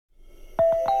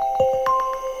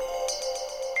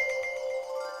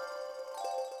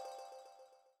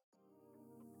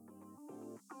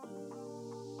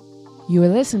You are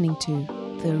listening to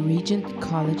the Regent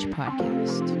College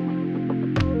Podcast.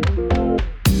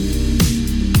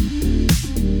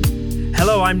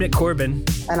 Hello, I'm Nick Corbin.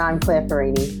 And I'm Claire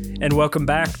Perini. And welcome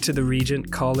back to the Regent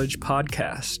College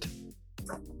Podcast.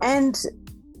 And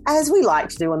as we like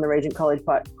to do on the Regent College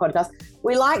Podcast,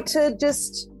 we like to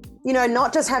just,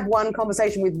 not just have one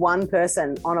conversation with one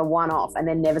person on a one-off and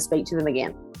then never speak to them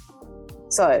again.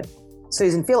 So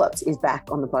Susan Phillips is back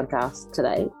on the podcast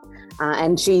today.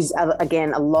 And she's,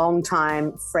 again, a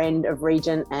long-time friend of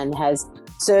Regent and has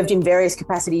served in various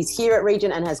capacities here at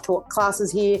Regent and has taught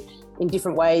classes here in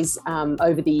different ways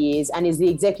over the years, and is the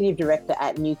executive director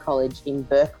at New College in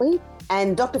Berkeley.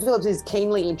 And Dr. Phillips is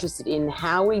keenly interested in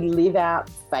how we live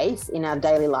out faith in our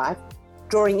daily life,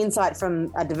 drawing insight from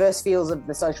diverse fields of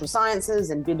the social sciences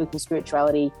and biblical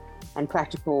spirituality and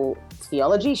practical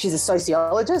theology. She's a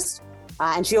sociologist,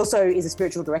 and she also is a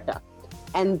spiritual director.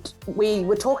 And we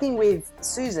were talking with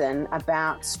Susan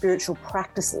about spiritual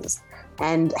practices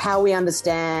and how we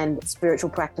understand spiritual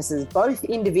practices, both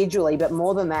individually, but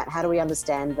more than that, how do we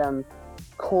understand them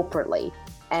corporately?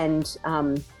 And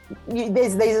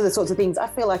these are the sorts of things I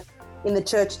feel like in the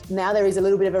church now there is a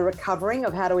little bit of a recovering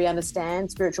of how do we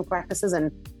understand spiritual practices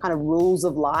and kind of rules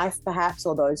of life, perhaps,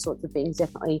 or those sorts of things,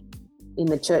 definitely in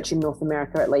the church in North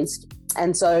America, at least.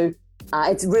 And so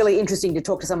it's really interesting to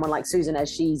talk to someone like Susan as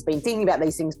she's been thinking about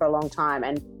these things for a long time.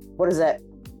 And what does it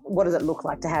look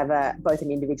like to have both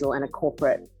an individual and a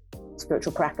corporate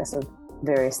spiritual practice of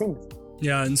various things?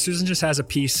 Yeah, and Susan just has a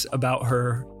piece about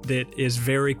her that is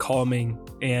very calming,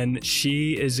 and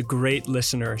she is a great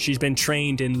listener. She's been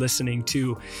trained in listening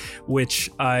too, which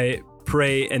I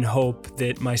pray and hope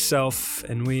that myself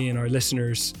and we and our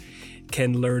listeners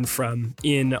can learn from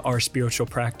in our spiritual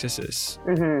practices.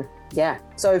 Mm-hmm. Yeah.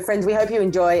 So friends, we hope you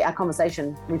enjoy our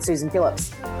conversation with Susan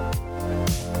Phillips.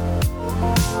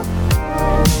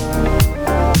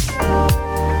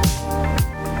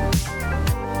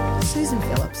 Susan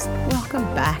Phillips, welcome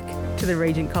back to the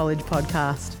Regent College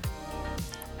Podcast.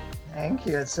 Thank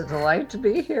you. It's a delight to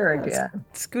be here again.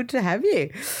 It's good to have you.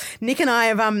 Nick and I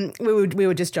have we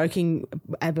were just joking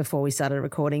before we started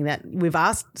recording that we've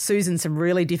asked Susan some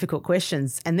really difficult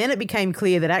questions, and then it became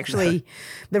clear that actually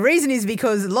the reason is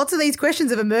because lots of these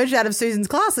questions have emerged out of Susan's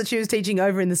class that she was teaching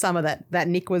over in the summer that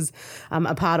Nick was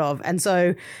a part of, and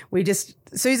so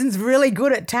Susan's really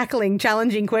good at tackling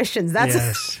challenging questions.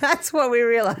 That's what we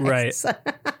realized. Right. So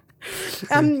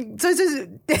we're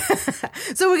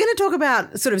going to talk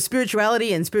about sort of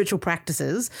spirituality and spiritual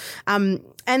practices, and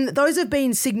those have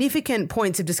been significant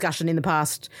points of discussion in the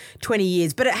past 20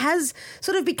 years, but it has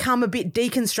sort of become a bit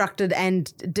deconstructed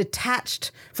and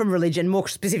detached from religion, more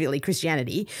specifically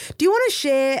Christianity. Do you want to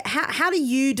share how do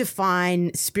you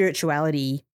define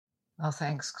spirituality? Oh,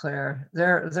 thanks, Claire.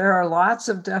 There are lots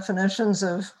of definitions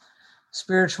of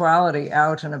spirituality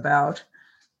out and about.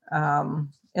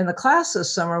 In the class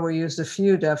this summer, we used a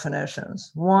few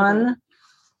definitions. One,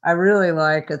 I really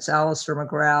like, it's Alistair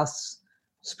McGrath's,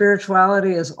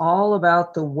 spirituality is all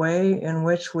about the way in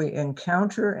which we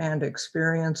encounter and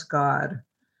experience God,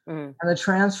 and the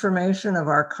transformation of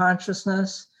our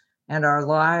consciousness and our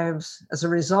lives as a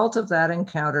result of that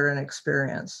encounter and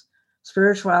experience.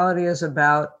 Spirituality is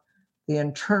about the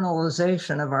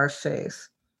internalization of our faith.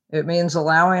 It means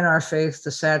allowing our faith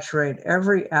to saturate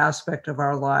every aspect of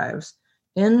our lives,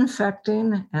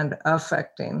 infecting and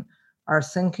affecting our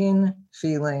thinking,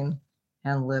 feeling,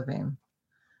 and living.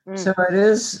 So it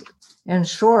is, in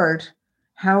short,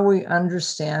 how we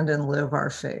understand and live our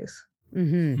faith.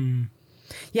 Mm-hmm. Mm.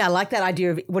 Yeah, I like that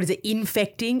idea of, what is it,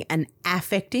 infecting and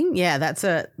affecting? Yeah, that's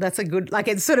a good, like,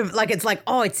 it's sort of like, it's like,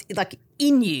 oh, it's like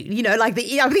in you, like I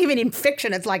think even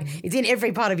infection, it's like, it's in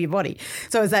every part of your body.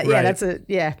 So is that, right.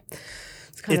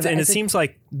 It seems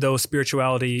like though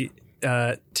spirituality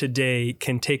today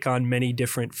can take on many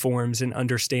different forms and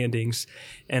understandings.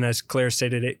 And as Claire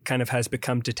stated, it kind of has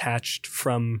become detached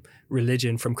from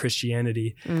religion, from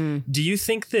Christianity. Do you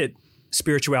think that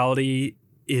spirituality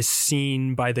is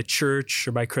seen by the church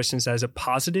or by Christians as a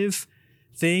positive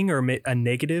thing or a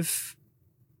negative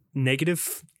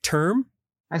term?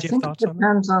 I think it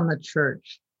depends on the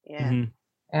church. Yeah. Mm-hmm.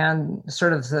 And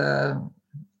sort of the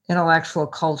intellectual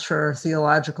culture,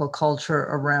 theological culture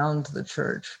around the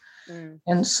church.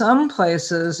 In some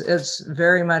places, it's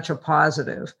very much a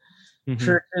positive.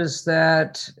 Churches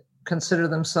that consider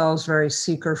themselves very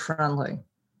seeker-friendly.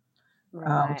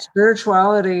 Right.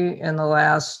 Spirituality in the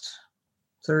last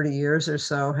 30 years or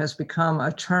so has become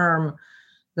a term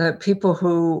that people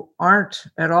who aren't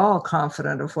at all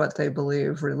confident of what they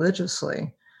believe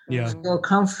religiously feel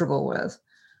comfortable with.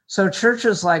 So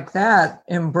churches like that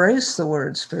embrace the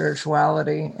word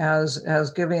spirituality as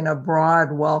giving a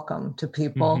broad welcome to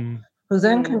people who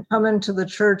then can come into the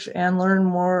church and learn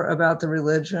more about the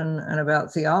religion and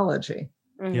about theology.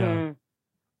 Yeah.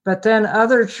 But then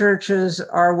other churches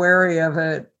are wary of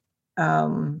it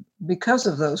because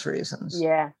of those reasons.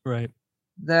 Yeah. Right.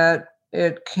 That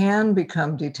it can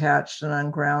become detached and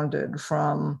ungrounded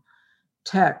from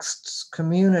texts,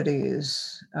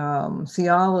 communities,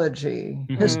 theology,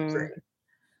 history.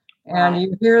 And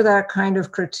you hear that kind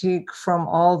of critique from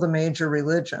all the major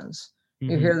religions.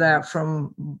 You hear that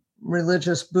from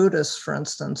religious Buddhists, for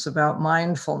instance, about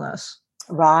mindfulness.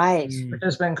 Right. Which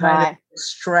has been kind of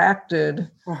extracted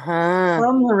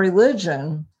from the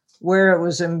religion, where it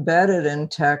was embedded in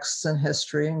texts and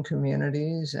history and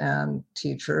communities and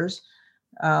teachers.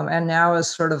 And now is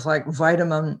sort of like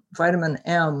vitamin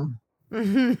M.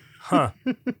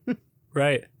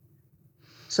 Right.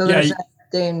 So there's that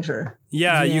danger.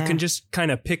 Yeah, you can just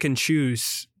kind of pick and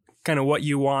choose kind of what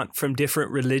you want from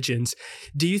different religions.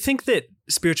 Do you think that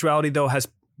spirituality, though, has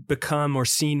become or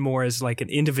seen more as like an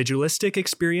individualistic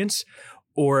experience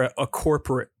or a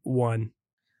corporate one?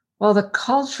 Well, the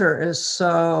culture is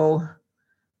so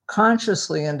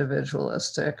consciously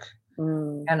individualistic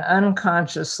and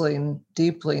unconsciously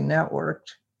deeply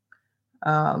networked.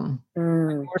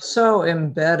 We're so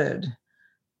embedded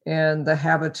in the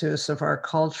habitus of our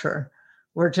culture.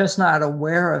 We're just not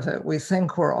aware of it. We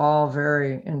think we're all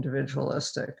very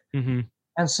individualistic.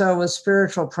 And so with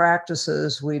spiritual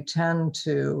practices, we tend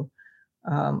to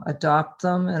adopt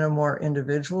them in a more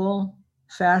individual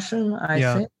fashion, I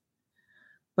think.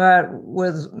 But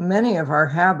with many of our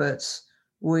habits,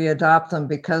 we adopt them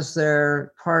because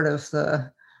they're part of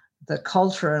the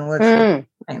culture in which we're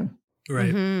living.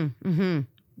 Right.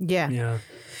 Yeah.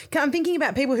 I'm thinking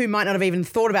about people who might not have even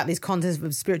thought about this concept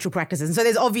of spiritual practices. And so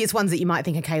there's obvious ones that you might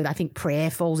think, okay, I think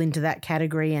prayer falls into that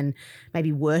category and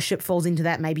maybe worship falls into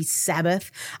that, maybe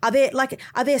Sabbath. Are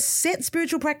there set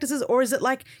spiritual practices, or is it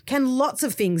like, can lots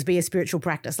of things be a spiritual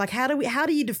practice? Like how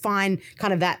do you define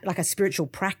kind of that, like a spiritual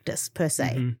practice per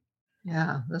se?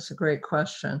 Yeah, that's a great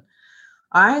question.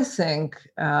 I think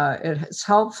it's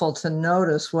helpful to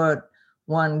notice what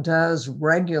one does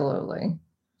regularly.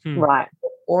 Right.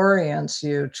 Orients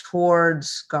you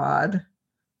towards God,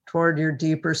 toward your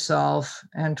deeper self,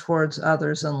 and towards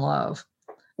others in love.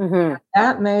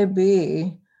 That may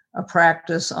be a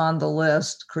practice on the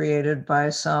list created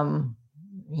by some,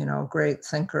 great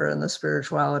thinker in the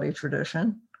spirituality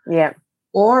tradition. Yeah.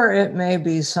 Or it may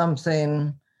be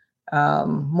something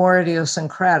more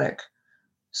idiosyncratic.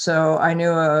 So I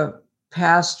knew a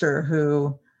pastor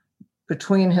who,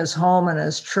 between his home and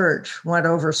his church, went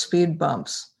over speed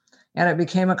bumps. And it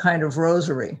became a kind of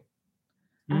rosary.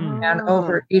 And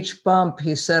over each bump,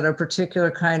 he said a particular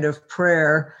kind of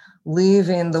prayer,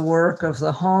 leaving the work of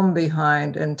the home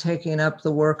behind and taking up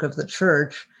the work of the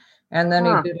church. And then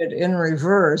he did it in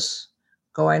reverse,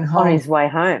 going home. On his way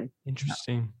home.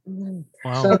 Interesting.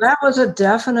 Wow. So that was a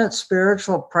definite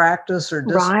spiritual practice or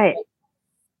discipline. Right.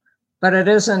 But it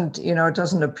isn't, it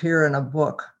doesn't appear in a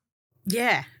book.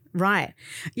 Yeah, right.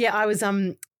 Yeah, I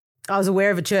was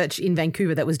aware of a church in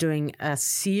Vancouver that was doing a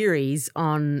series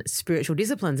on spiritual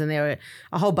disciplines, and there were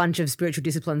a whole bunch of spiritual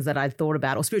disciplines that I'd thought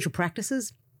about, or spiritual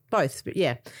practices, both,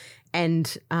 yeah.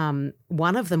 And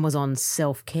one of them was on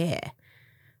self-care. I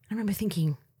remember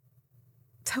thinking,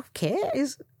 self-care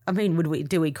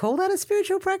do we call that a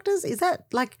spiritual practice? Is that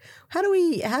like, how do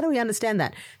we understand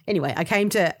that? Anyway, I came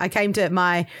to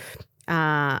my,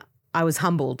 I was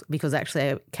humbled because actually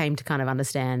I came to kind of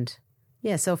understand,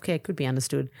 yeah, self-care could be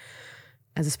understood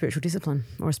as a spiritual discipline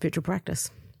or a spiritual practice.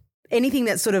 Anything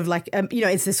that's sort of like,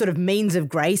 it's this sort of means of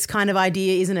grace kind of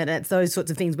idea, isn't it? It's those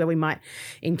sorts of things where we might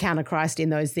encounter Christ in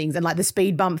those things. And like the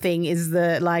speed bump thing is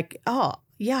the like, oh,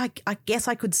 yeah, I guess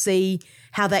I could see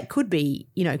how that could be,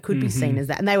 be seen as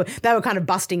that. And they were kind of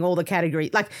busting all the category.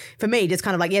 Like for me, just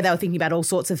kind of like, yeah, they were thinking about all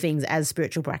sorts of things as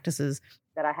spiritual practices.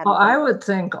 That I had. Well, I would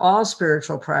think all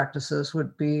spiritual practices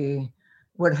would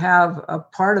have a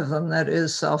part of them that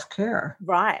is self-care.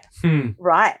 Right.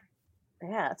 Right.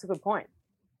 Yeah, that's a good point.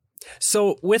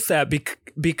 So with that,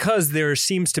 because there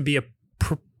seems to be a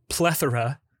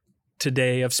plethora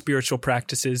today of spiritual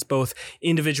practices, both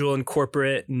individual and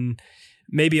corporate, and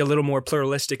maybe a little more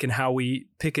pluralistic in how we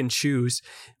pick and choose,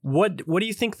 what do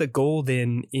you think the goal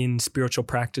then in spiritual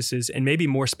practices, and maybe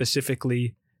more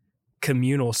specifically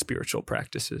communal spiritual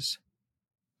practices?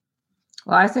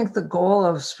 Well, I think the goal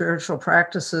of spiritual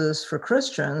practices for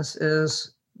Christians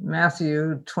is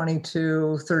Matthew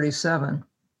 22:37,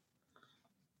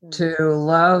 to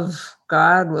love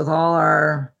God with all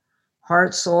our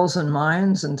hearts, souls, and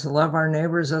minds, and to love our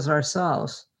neighbors as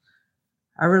ourselves.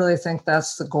 I really think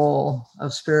that's the goal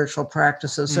of spiritual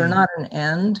practices. They're not an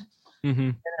end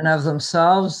in and of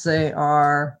themselves. They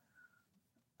are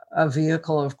a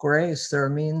vehicle of grace. They're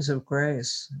a means of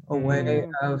grace, a way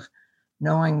of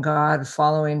knowing God,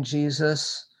 following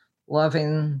Jesus,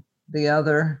 loving the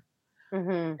other,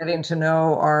 getting to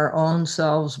know our own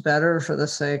selves better for the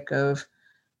sake of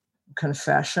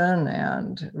confession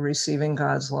and receiving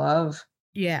God's love.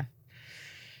 Yeah.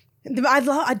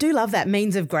 I do love that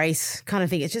means of grace kind of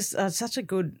thing. It's just such a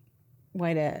good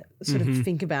way to sort of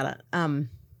think about it,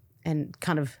 and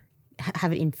kind of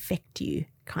have it infect you,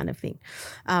 kind of thing.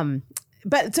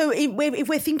 But so if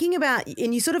we're thinking about,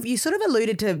 and you sort of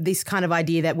alluded to this kind of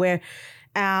idea that we're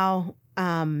our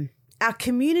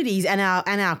communities and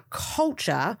our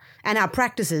culture and our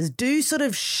practices do sort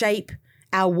of shape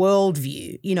our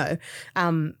worldview,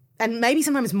 and maybe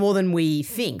sometimes more than we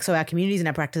think. So our communities and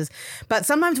our practices, but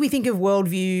sometimes we think of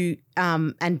worldview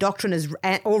and doctrine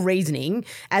or reasoning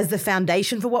as the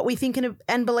foundation for what we think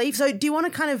and believe. So do you want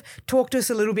to kind of talk to us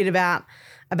a little bit about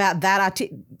that?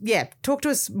 Talk to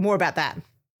us more about that.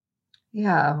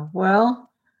 Yeah,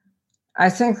 well, I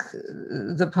think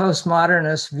the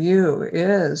postmodernist view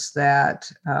is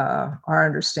that our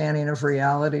understanding of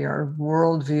reality, our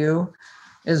worldview,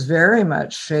 is very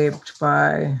much shaped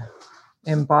by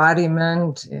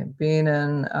embodiment, being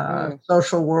in a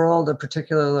social world, a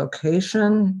particular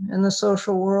location in the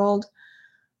social world.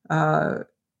 Our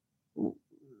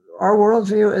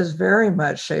worldview is very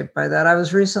much shaped by that. I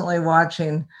was recently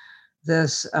watching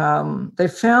this, they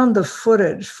found the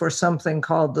footage for something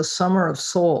called the Summer of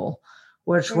Soul,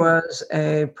 which was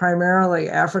a primarily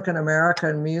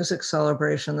African-American music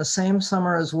celebration, the same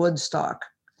summer as Woodstock.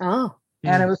 Oh.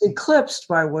 And it was eclipsed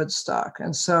by Woodstock.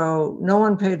 And so no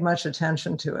one paid much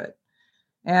attention to it.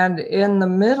 And in the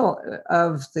middle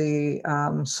of the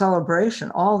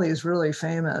celebration, all these really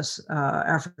famous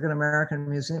African-American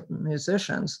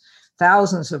musicians,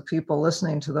 thousands of people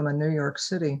listening to them in New York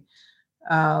City,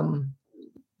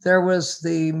 there was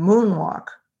the moonwalk,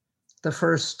 the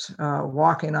first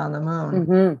walking on the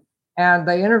moon. And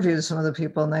they interviewed some of the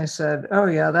people and they said, oh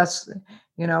yeah, that's,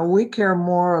 we care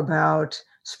more about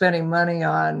spending money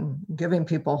on giving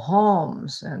people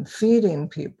homes and feeding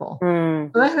people. So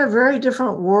they had a very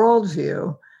different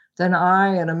worldview than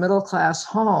I in a middle-class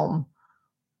home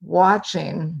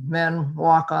watching men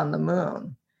walk on the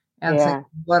moon and think,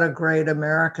 what a great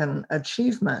American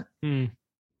achievement.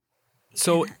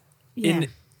 So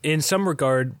in some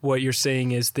regard, what you're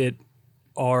saying is that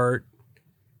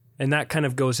and that kind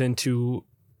of goes into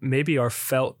maybe our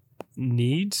felt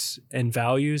needs and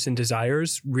values and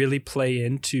desires really play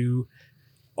into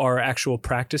our actual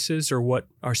practices, or what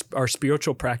our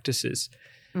spiritual practices.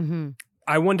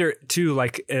 I wonder too,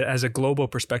 like as a global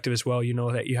perspective as well,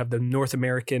 that you have the North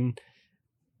American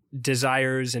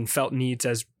desires and felt needs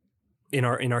as in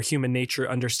our human nature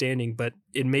understanding, but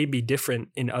it may be different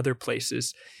in other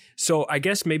places. So I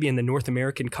guess maybe in the North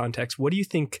American context, what do you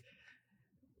think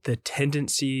the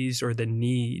tendencies or the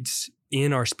needs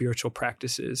in our spiritual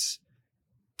practices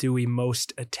do we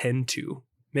most attend to?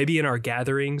 Maybe in our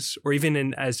gatherings or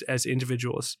even as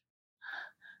individuals?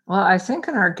 Well, I think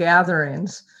in our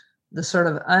gatherings, the sort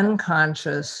of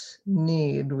unconscious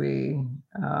need we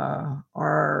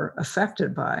are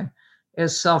affected by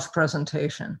is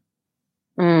self-presentation.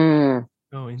 Oh,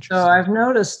 interesting. So I've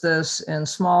noticed this in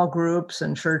small groups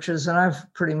and churches, and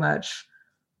I've pretty much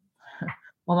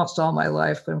almost all my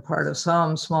life been part of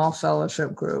some small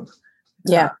fellowship group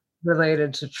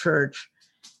related to church.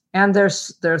 And there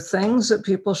are things that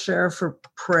people share for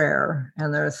prayer,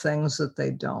 and there are things that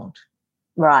they don't.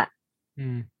 Right.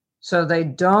 So they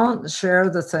don't share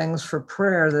the things for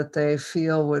prayer that they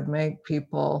feel would make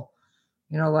people,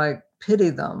 like pity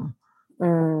them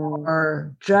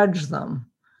or judge them.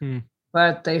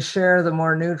 But they share the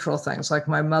more neutral things, like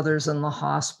my mother's in the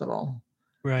hospital.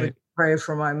 Right. Pray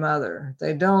for my mother.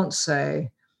 They don't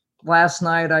say, last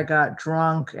night I got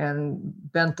drunk and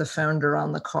bent the fender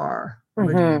on the car.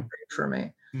 Would you pray for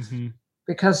me?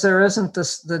 Because there isn't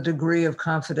the degree of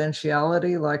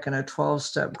confidentiality like in a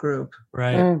 12-step group.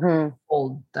 Right.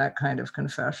 Hold that kind of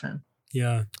confession.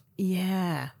 Yeah.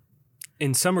 Yeah.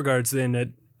 In some regards,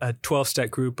 then a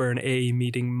 12-step group or an AA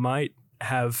meeting might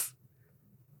have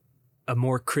a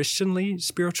more Christianly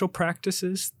spiritual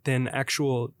practices than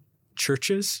actual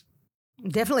churches.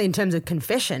 Definitely in terms of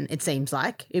confession, it seems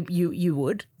like you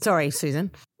would. Sorry,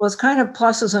 Susan. Well, it's kind of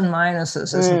pluses and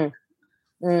minuses, isn't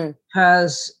it?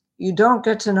 Because you don't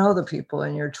get to know the people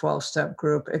in your 12-step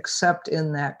group except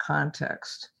in that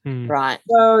context. Right.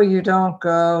 So you don't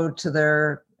go to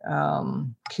their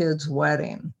kid's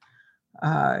wedding.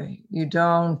 You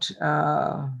don't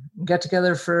get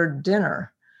together for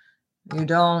dinner. You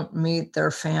don't meet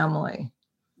their family.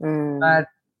 But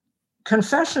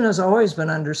confession has always been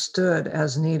understood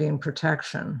as needing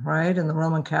protection, right? In the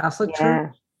Roman Catholic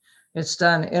Church, it's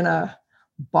done in a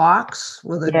box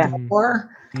with a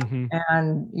door,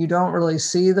 and you don't really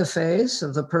see the face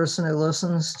of the person who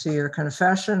listens to your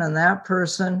confession, and that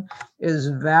person is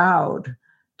vowed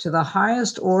to the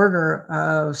highest order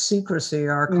of secrecy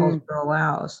our culture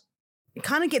allows. It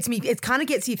kind of gets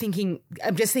you thinking.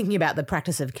 I'm just thinking about the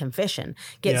practice of confession.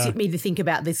 Gets me to think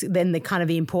about this. Then the kind of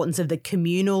the importance of the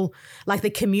communal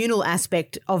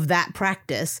aspect of that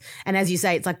practice. And as you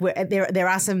say, it's like there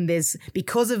are some. There's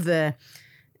because of the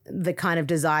kind of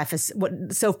desire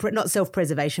for not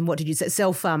self-preservation. What did you say?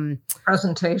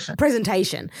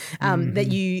 Presentation. That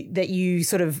you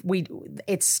sort of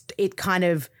it kind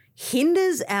of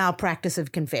hinders our practice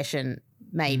of confession.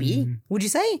 Maybe would you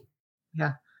say?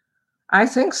 Yeah. I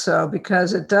think so,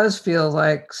 because it does feel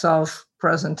like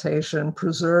self-presentation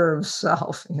preserves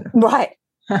self. Right.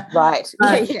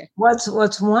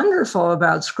 What's wonderful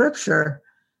about Scripture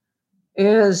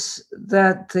is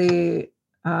that the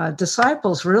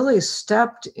disciples really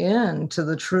stepped into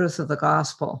the truth of the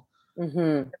gospel.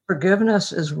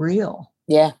 Forgiveness is real.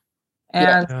 Yeah.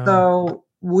 And so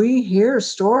we hear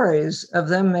stories of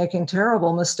them making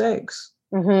terrible mistakes.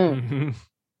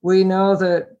 We know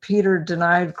that Peter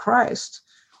denied Christ.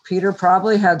 Peter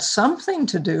probably had something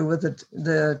to do with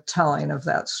the telling of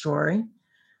that story.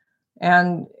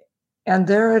 And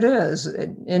there it is,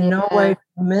 in no way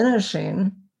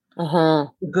diminishing the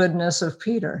goodness of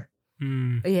Peter.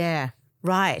 Yeah,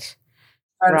 right.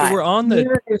 But we're on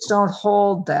communities don't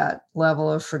hold that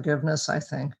level of forgiveness, I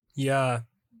think. Yeah.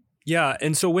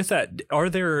 And so with that,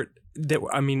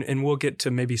 and we'll get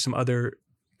to maybe some other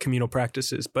communal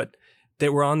practices, but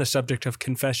that we're on the subject of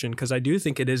confession, because I do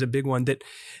think it is a big one that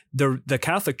the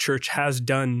Catholic Church has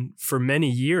done for many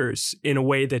years in a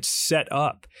way that's set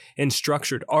up and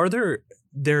structured. Are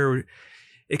there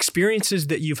experiences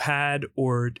that you've had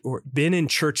or been in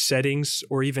church settings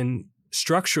or even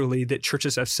structurally that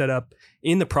churches have set up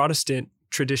in the Protestant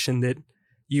tradition that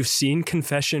you've seen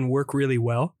confession work really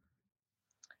well?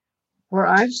 Where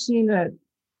I've seen it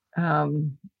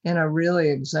in a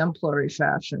really exemplary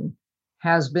fashion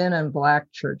has been in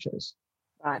Black churches,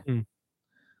 right?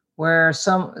 Where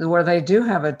they do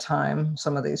have a time,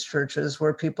 some of these churches,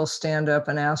 where people stand up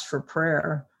and ask for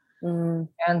prayer, and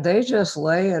they just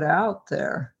lay it out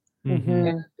there,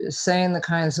 saying the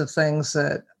kinds of things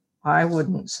that I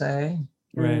wouldn't say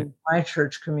in my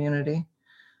church community.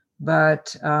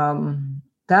 But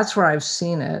that's where I've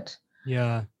seen it.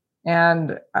 Yeah.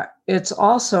 And it's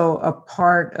also a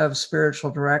part of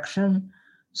spiritual direction.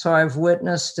 So I've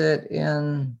witnessed it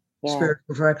in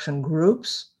spiritual direction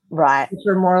groups. Right. Which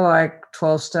are more like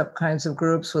 12-step kinds of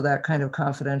groups with that kind of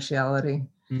confidentiality.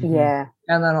 Yeah.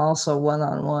 And then also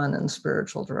one-on-one in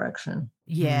spiritual direction.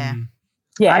 Yeah.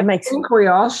 Yeah, I think we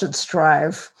all should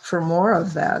strive for more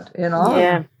of that in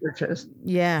all churches.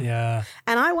 Yeah. Yeah.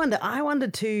 And I wonder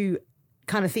too,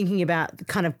 kind of thinking about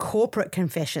kind of corporate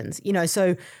confessions,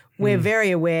 so we're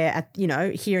very aware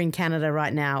here in Canada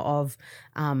right now of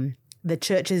the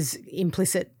church's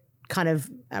implicit kind of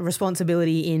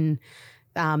responsibility in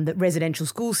the residential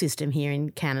school system here in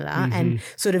Canada, and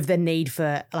sort of the need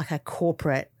for like a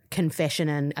corporate confession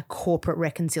and a corporate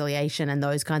reconciliation and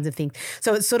those kinds of things.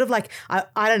 So it's sort of like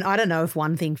I don't know if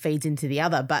one thing feeds into the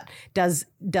other, but does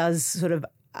sort of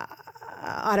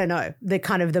I don't know, the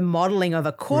kind of the modeling of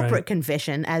a corporate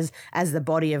confession as the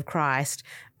body of Christ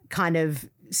kind of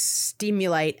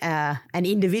stimulate an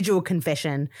individual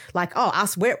confession, like,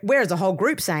 we're as a whole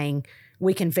group saying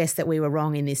we confess that we were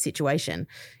wrong in this situation.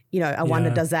 I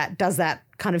wonder, does that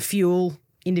kind of fuel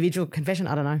individual confession?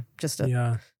 I don't know.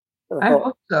 I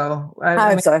hope so.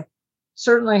 I hope so.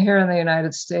 Certainly here in the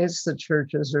United States, the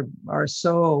churches are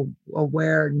so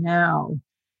aware now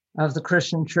of the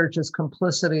Christian church's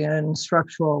complicity in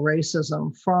structural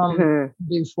racism from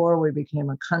before we became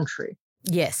a country.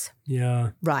 Yes. Yeah.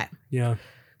 Right. Yeah.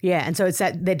 Yeah, and so it's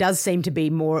that there does seem to be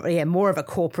more of a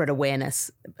corporate awareness,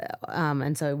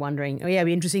 and so wondering, it'd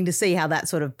be interesting to see how that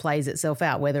sort of plays itself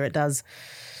out, whether it does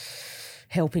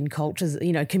help in cultures,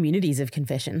 communities of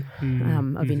confession,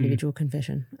 of individual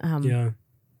confession.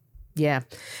 Yeah,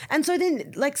 and so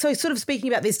then, sort of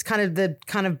speaking about this the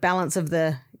kind of balance of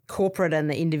the corporate and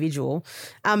the individual,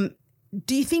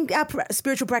 do you think our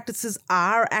spiritual practices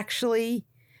are actually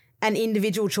an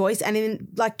individual choice? And then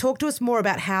talk to us more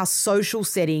about how social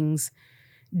settings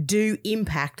do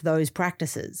impact those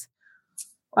practices.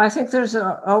 I think there's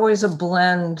always a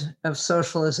blend of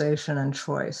socialization and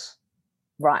choice.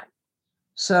 Right.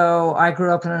 So I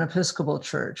grew up in an Episcopal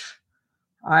church.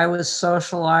 I was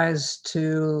socialized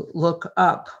to look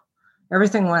up.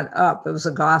 Everything went up. It was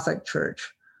a Gothic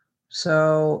church.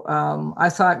 So I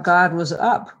thought God was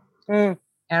up.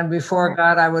 And before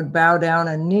God, I would bow down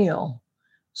and kneel.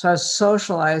 So I was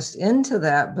socialized into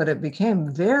that, but it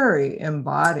became very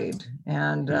embodied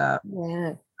and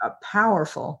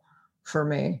powerful for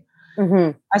me.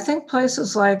 Mm-hmm. I think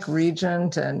places like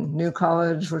Regent and New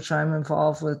College, which I'm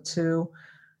involved with too,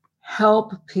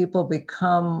 help people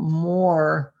become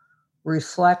more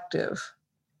reflective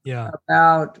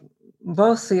about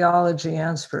both theology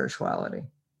and spirituality.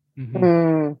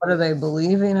 Mm-hmm. What are they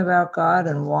believing about God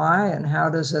and why, and how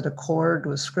does it accord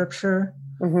with Scripture?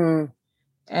 Mm-hmm.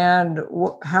 And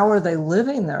how are they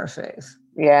living their faith?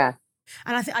 Yeah.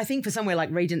 And I think for somewhere like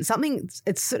Regent,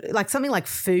 it's like something like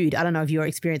food. I don't know if your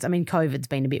experience. I mean, COVID's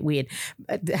been a bit weird.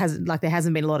 There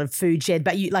hasn't been a lot of food shared,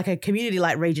 but like a community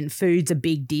like Regent, food's a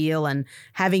big deal, and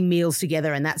having meals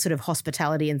together and that sort of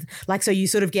hospitality, and like, so you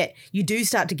do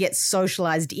start to get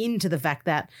socialized into the fact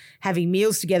that having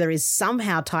meals together is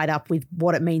somehow tied up with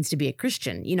what it means to be a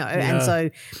Christian, and so,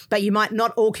 but you might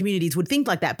not all communities would think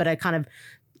like that, but a kind of,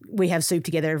 we have soup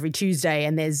together every Tuesday,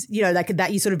 and there's, that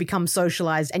you sort of become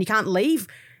socialized, and you can't leave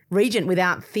Regent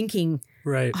without thinking,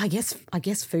 right, I guess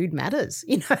food matters,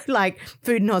 like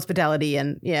food and hospitality.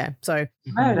 And so.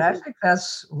 Right. I think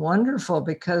that's wonderful,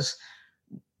 because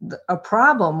a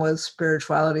problem with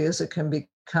spirituality is it can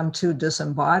become too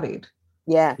disembodied.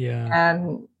 Yeah.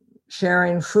 And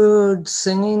sharing food,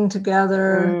 singing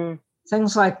together,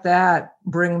 things like that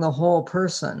bring the whole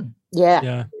person.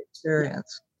 Yeah.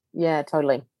 Experience. Yeah,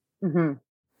 totally.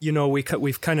 Mm-hmm.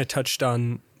 We've kind of touched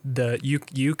on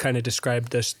you kind of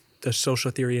described the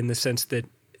social theory in the sense that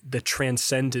the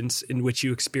transcendence in which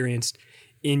you experienced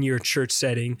in your church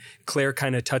setting. Claire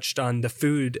kind of touched on the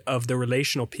food of the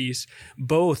relational piece,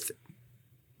 both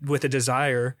with a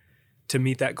desire to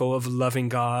meet that goal of loving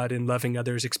God and loving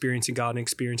others, experiencing God and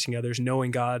experiencing others,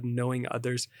 knowing God and knowing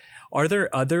others. Are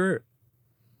there other,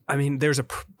 there's a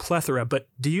plethora, but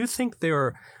do you think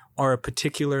there are a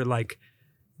particular, like,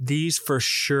 these for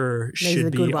sure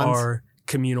should be our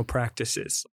communal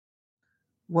practices?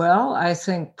 Well, I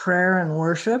think prayer and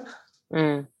worship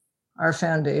are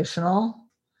foundational.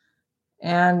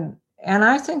 And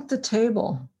I think the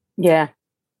table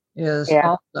is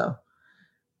also.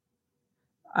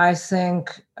 I think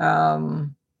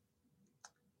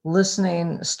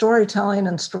storytelling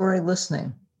and story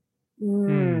listening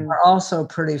are also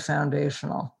pretty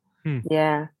foundational.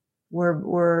 Yeah.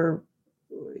 We're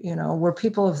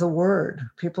people of the word,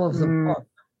 people of the book.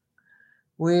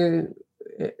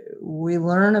 We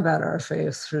learn about our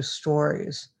faith through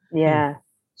stories. Yeah.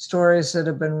 Stories that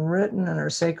have been written and are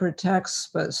sacred texts,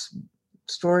 but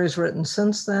stories written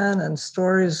since then, and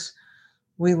stories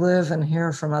we live and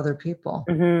hear from other people.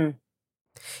 Mm-hmm.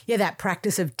 Yeah, that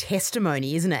practice of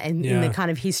testimony, isn't it? In the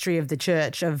kind of history of the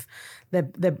church, of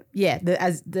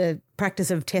the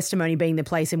practice of testimony being the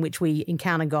place in which we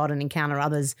encounter God and encounter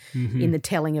others in the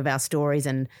telling of our stories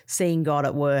and seeing God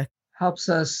at work. Helps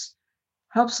us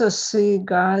see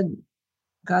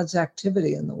God's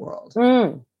activity in the world.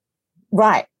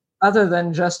 Right. Other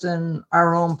than just in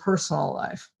our own personal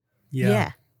life.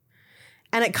 Yeah.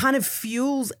 And it kind of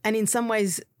fuels, and in some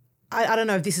ways, I don't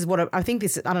know if this is what I think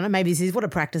this, I don't know, maybe this is what a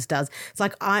practice does. It's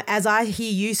like, as I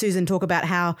hear you, Susan, talk about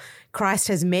how Christ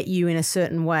has met you in a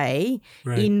certain way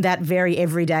in that very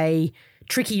everyday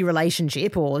tricky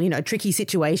relationship or, tricky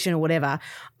situation or whatever,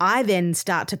 I then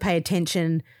start to pay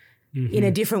attention in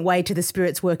a different way to the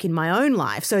Spirit's work in my own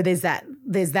life. So there's that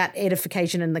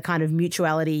edification and the kind of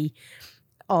mutuality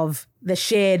of the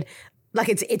shared, like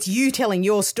it's you telling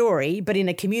your story, but in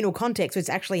a communal context, which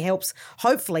actually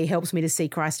hopefully helps me to see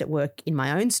Christ at work in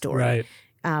my own story. Right.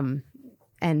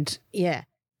 And yeah.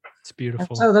 It's beautiful.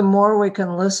 And so the more we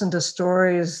can listen to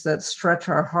stories that stretch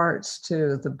our hearts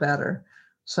to, the better.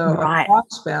 So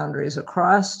across boundaries,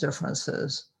 across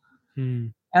differences.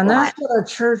 And that's what a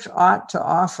church ought to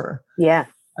offer. Yeah.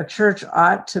 A church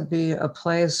ought to be a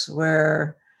place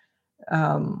where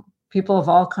people of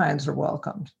all kinds are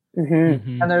welcomed.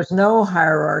 And there's no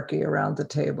hierarchy around the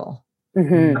table.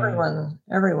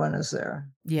 Everyone is there.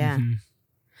 Yeah.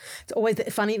 It's always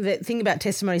funny, the thing about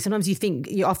testimony, sometimes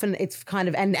it's kind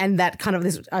of, and that kind of,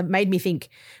 this made me think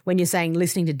when you're saying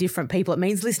listening to different people, it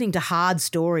means listening to hard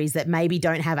stories that maybe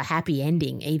don't have a happy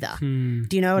ending either. Do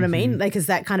you know what I mean? Like, is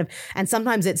that kind of, and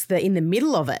sometimes it's the in the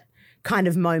middle of it kind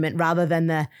of moment rather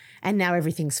than and now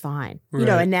everything's fine,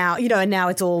 and now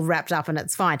it's all wrapped up and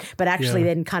it's fine. But actually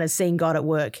then kind of seeing God at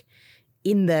work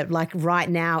in the like right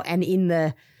now and in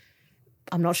the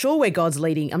I'm not sure where God's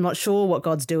leading. I'm not sure what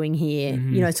God's doing here.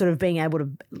 You know, sort of being able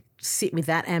to sit with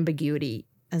that ambiguity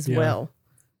as well.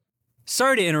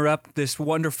 Sorry to interrupt this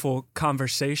wonderful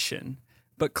conversation,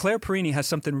 but Claire Perini has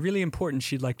something really important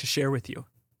she'd like to share with you.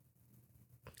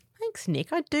 Thanks,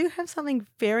 Nick. I do have something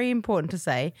very important to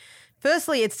say.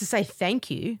 Firstly, it's to say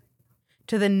thank you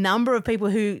to the number of people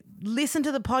who listen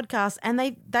to the podcast and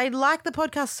they like the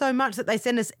podcast so much that they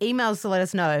send us emails to let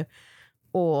us know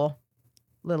or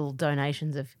little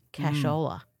donations of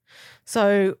cashola.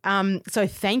 So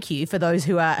thank you for those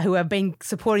who have been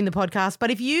supporting the podcast. But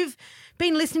if you've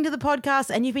been listening to the podcast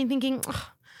and you've been thinking,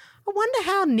 oh, I wonder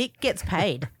how Nick gets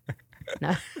paid.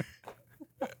 No.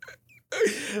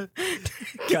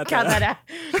 Cut that out.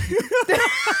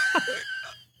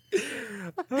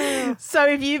 So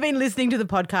if you've been listening to the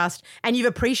podcast and you've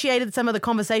appreciated some of the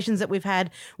conversations that we've had,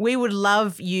 we would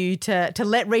love you to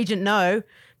let Regent know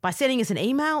by sending us an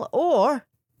email or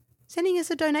sending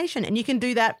us a donation. And you can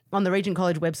do that on the Regent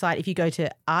College website if you go to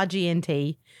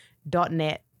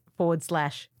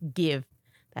rgnt.net/give.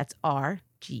 That's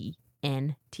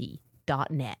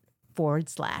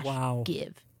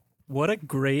rgnt.net/give. What a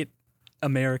great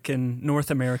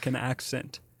North American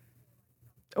accent.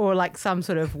 Or like some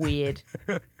sort of weird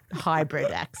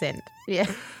hybrid accent. Yeah.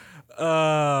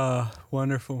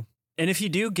 Wonderful. And if you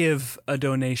do give a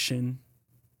donation,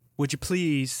 would you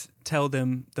please tell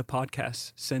them the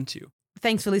podcast sent you?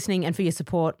 Thanks for listening and for your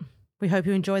support. We hope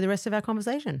you enjoy the rest of our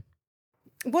conversation.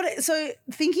 So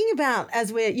thinking about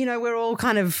as we're all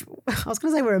kind of, I was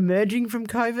going to say we're emerging from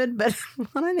COVID, but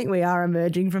I don't think we are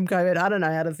emerging from COVID. I don't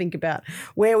know how to think about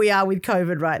where we are with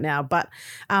COVID right now. But,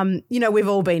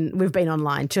 we've been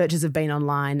online. Churches have been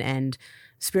online and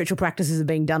spiritual practices are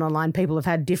being done online. People have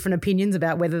had different opinions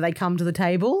about whether they come to the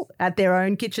table at their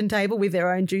own kitchen table with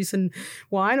their own juice and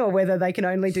wine or whether they can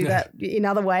only do that in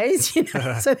other ways.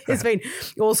 So there's been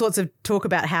all sorts of talk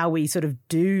about how we sort of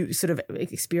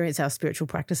experience our spiritual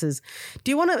practices.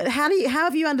 How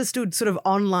have you understood sort of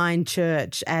online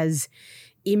church as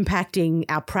impacting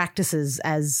our practices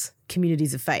as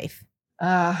communities of faith?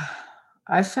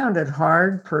 I found it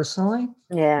hard personally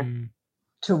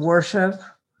to worship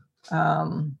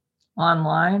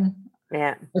online.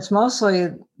 Yeah. It's mostly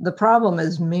the problem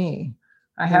is me.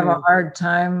 I have a hard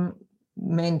time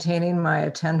maintaining my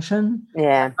attention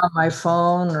on my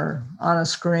phone or on a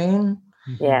screen.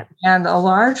 Yeah. And a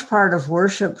large part of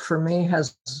worship for me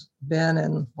has been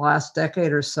in the last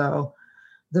decade or so,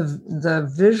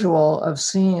 the visual of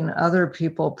seeing other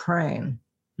people praying.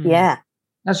 Yeah.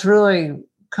 That's really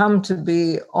come to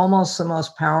be almost the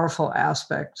most powerful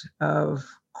aspect of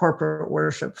corporate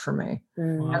worship for me.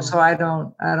 Wow. And so I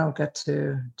don't get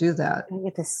to do that. I don't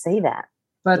get to see that.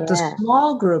 But the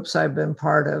small groups I've been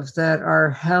part of that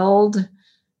are held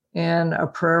in a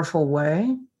prayerful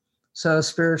way, so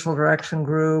spiritual direction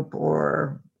group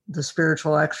or the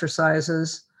spiritual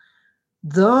exercises,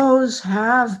 those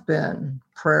have been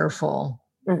prayerful,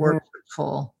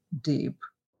 worshipful, deep.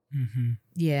 Mm-hmm.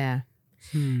 Yeah.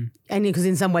 And because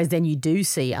in some ways then you do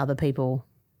see other people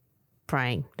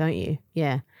praying, don't you?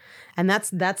 Yeah. And that's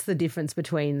the difference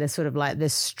between the sort of like the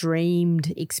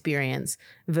streamed experience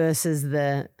versus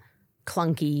the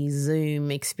clunky Zoom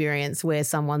experience where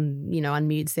someone,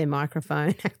 unmutes their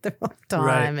microphone at the wrong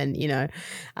time. Right.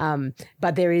 And,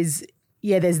 but there is,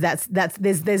 there's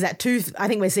that too. I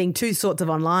think we're seeing two sorts of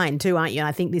online too, aren't you? And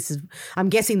I think I'm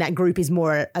guessing that group is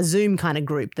more a Zoom kind of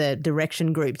group, the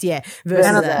direction groups. Yeah.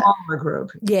 Versus a smaller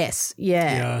group. Yes.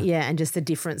 Yeah. And just the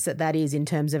difference that is in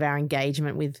terms of our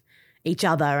engagement with each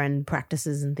other and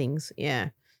practices and things. Yeah.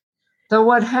 So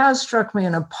what has struck me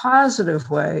in a positive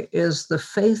way is the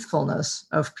faithfulness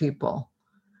of people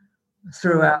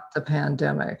throughout the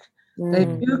pandemic. They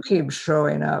do keep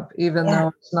showing up, even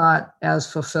though it's not as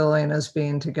fulfilling as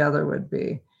being together would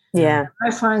be. Yeah. I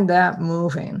find that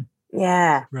moving.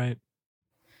 Yeah. Right.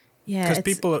 Yeah. Because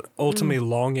people are ultimately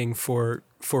longing for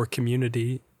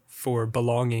community, for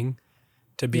belonging,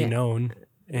 to be known.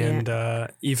 And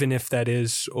even if that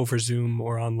is over Zoom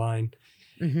or online,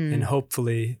 and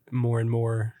hopefully more and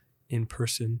more in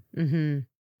person. Mm-hmm.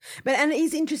 And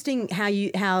it's interesting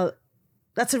how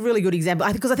that's a really good example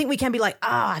because I think we can be like,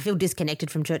 I feel disconnected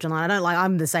from church online.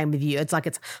 I'm the same with you. It's like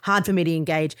it's hard for me to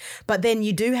engage. But then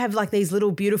you do have like these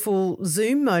little beautiful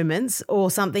Zoom moments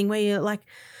or something where you're like,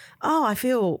 I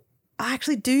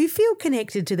actually do feel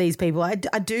connected to these people. I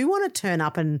do want to turn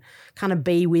up and kind of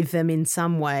be with them in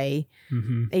some way,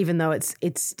 even though it's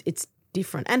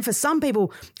different. And for some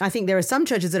people, I think there are some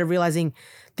churches that are realizing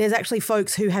there's actually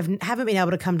folks who haven't been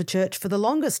able to come to church for the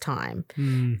longest time.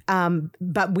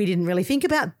 But we didn't really think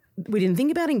about we didn't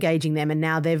think about engaging them, and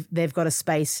now they've got a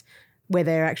space where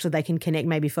they can connect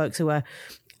maybe folks who are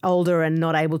older and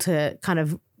not able to kind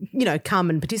of, come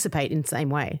and participate in the same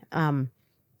way.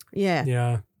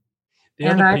 Yeah.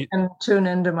 And I can tune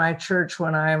into my church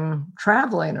when I'm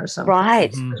traveling or something.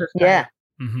 Right. Yeah.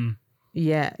 Mm-hmm.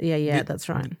 Yeah, that's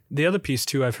right. The other piece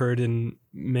too I've heard in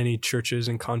many churches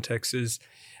and contexts is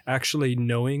actually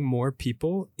knowing more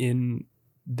people in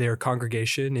their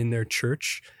congregation, in their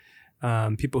church,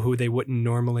 people who they wouldn't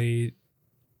normally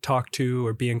talk to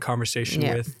or be in conversation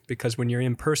with, because when you're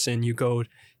in person, you go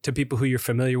to people who you're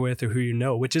familiar with or who you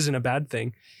know, which isn't a bad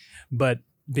thing. But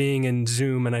being in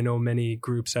Zoom, and I know many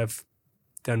groups have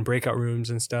done breakout rooms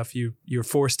and stuff, you're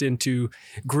forced into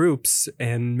groups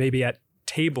and maybe at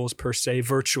tables per se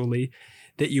virtually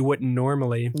that you wouldn't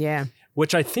normally. Yeah.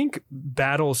 Which I think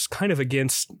battles kind of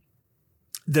against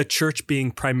the church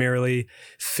being primarily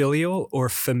filial or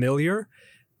familiar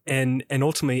and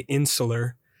ultimately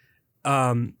insular.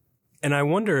 And I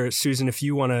wonder, Susan, if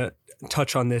you want to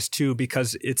touch on this too,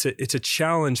 because it's a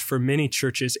challenge for many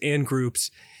churches and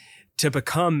groups to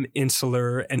become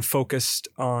insular and focused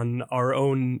on our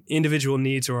own individual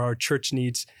needs or our church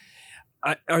needs.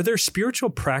 Are there spiritual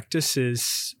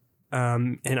practices,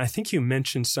 and I think you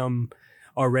mentioned some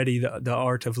already, the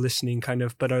art of listening kind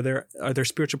of, but are there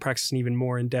spiritual practices even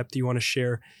more in depth you want to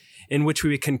share in which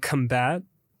we can combat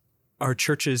our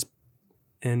churches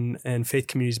and faith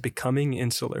communities becoming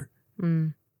insular?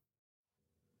 Mm.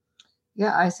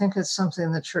 Yeah, I think it's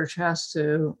something the church has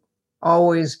to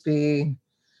always be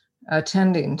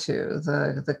attending to,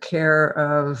 the care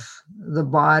of the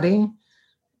body,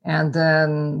 and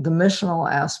then the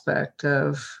missional aspect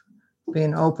of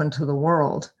being open to the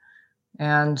world.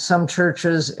 And some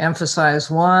churches emphasize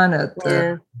one at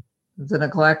the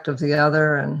neglect of the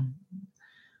other,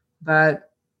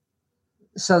 but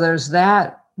so there's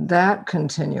that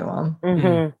continuum.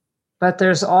 Mm-hmm. But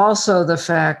there's also the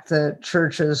fact that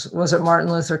churches, was it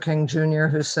Martin Luther King Jr.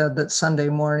 who said that Sunday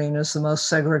morning is the most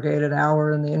segregated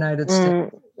hour in the United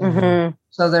States? Mm-hmm.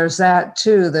 So there's that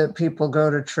too, that people go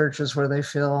to churches where they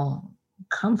feel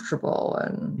comfortable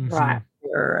and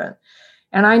secure.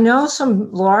 And I know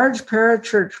some large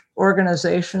parachurch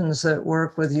organizations that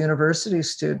work with university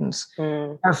students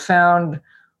have found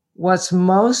what's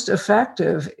most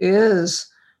effective is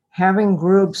having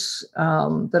groups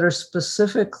that are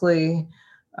specifically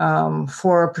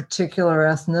for a particular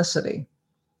ethnicity.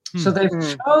 So they've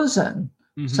chosen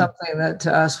something that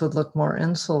to us would look more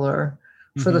insular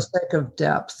for the sake of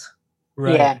depth.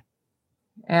 Right. Yeah.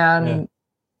 And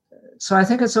so I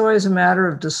think it's always a matter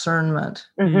of discernment.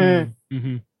 Mm-hmm.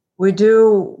 Mm-hmm. We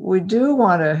do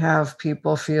want to have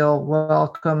people feel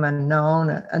welcome and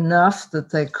known enough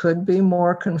that they could be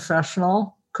more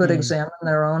confessional, could examine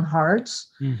their own hearts.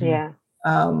 Mm-hmm. Yeah.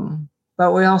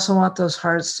 But we also want those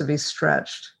hearts to be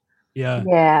stretched. Yeah.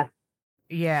 Yeah.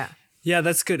 Yeah. Yeah,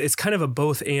 that's good. It's kind of a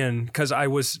both and, because I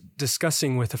was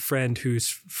discussing with a friend who's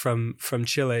from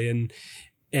Chile,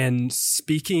 and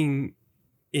speaking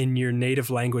in your native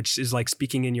language is like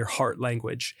speaking in your heart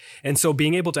language. And so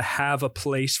being able to have a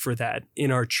place for that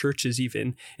in our churches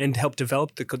even, and help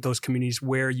develop those communities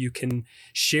where you can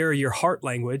share your heart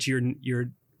language,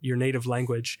 your native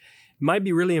language, might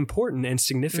be really important and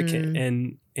significant,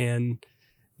 and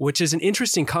which is an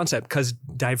interesting concept, because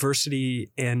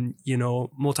diversity and,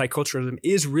 multiculturalism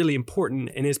is really important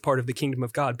and is part of the kingdom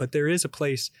of God. But there is a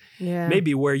place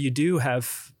maybe where you do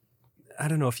have, I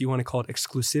don't know if you want to call it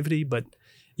exclusivity, but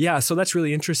yeah, so that's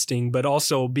really interesting, but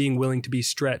also being willing to be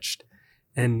stretched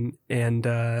and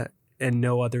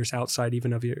know others outside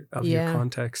even of your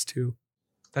context too.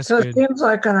 That's so good. It seems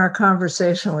like in our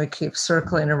conversation, we keep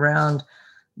circling around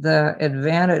the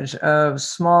advantage of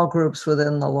small groups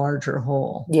within the larger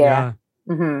whole. Yeah.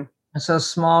 Mm-hmm. And so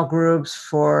small groups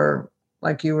for,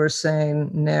 like you were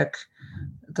saying, Nick,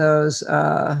 those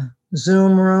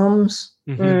Zoom rooms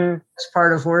as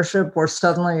part of worship, where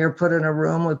suddenly you're put in a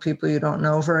room with people you don't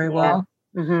know very well.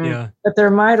 Mm-hmm. Yeah. But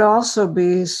there might also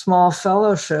be small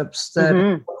fellowships that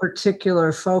have a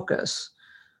particular focus.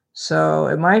 So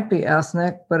it might be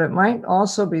ethnic, but it might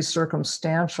also be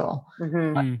circumstantial.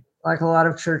 Mm-hmm. Like a lot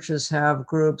of churches have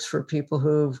groups for people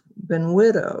who've been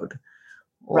widowed,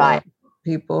 or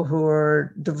people who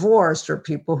are divorced, or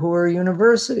people who are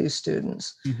university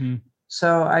students. Mm-hmm.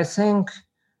 So I think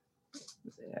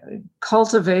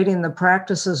cultivating the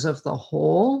practices of the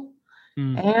whole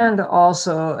and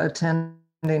also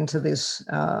attending to these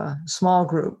small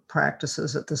group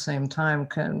practices at the same time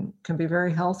can be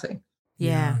very healthy.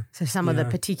 So some of the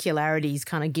particularities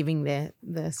kind of giving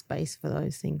the space for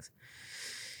those things.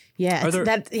 Yeah, Are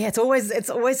there- it's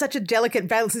always such a delicate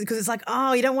balance because it's like,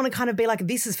 oh, you don't want to kind of be like,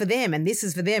 this is for them and this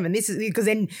is for them and this is, because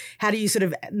then how do you sort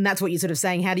of, and that's what you're sort of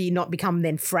saying, how do you not become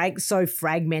then so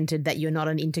fragmented that you're not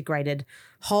an integrated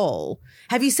whole?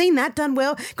 Have you seen that done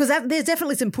well? Because there's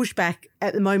definitely some pushback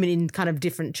at the moment in kind of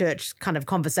different church kind of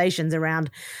conversations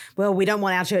around, well, we don't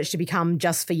want our church to become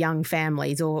just for young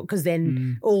families, or because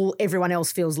then everyone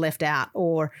else feels left out,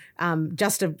 or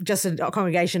just a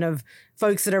congregation of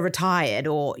folks that are retired,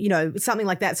 or something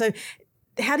like that. So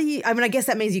how do you? I mean, I guess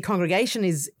that means your congregation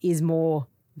is more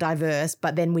diverse,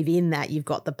 but then within that you've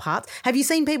got the parts. Have you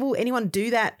seen anyone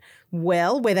do that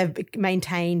well, where they've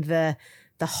maintained the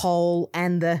whole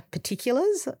and the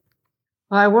particulars?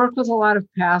 Well, I work with a lot of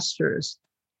pastors,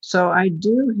 so I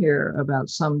do hear about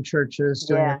some churches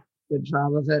doing a good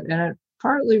job of it, and it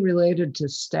partly related to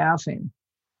staffing.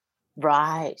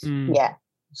 Right. Yeah.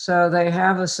 So they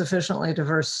have a sufficiently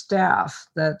diverse staff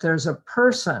that there's a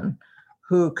person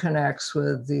who connects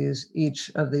with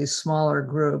each of these smaller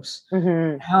groups,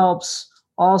 helps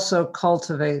also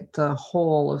cultivate the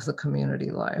whole of the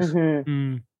community life.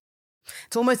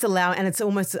 It's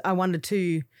almost I wanted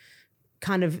to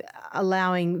kind of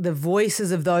allowing the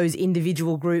voices of those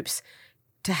individual groups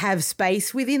to have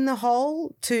space within the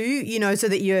whole too, so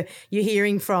that you're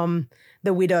hearing from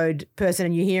the widowed person,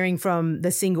 and you're hearing from the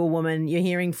single woman, you're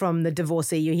hearing from the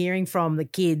divorcee, you're hearing from the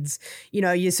kids,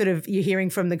 you're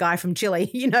hearing from the guy from Chile,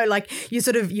 like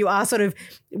you are sort of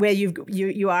where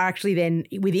you are actually then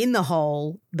within the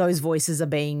whole, those voices are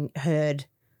being heard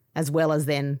as well as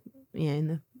then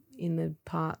in the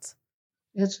parts.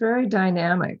 It's very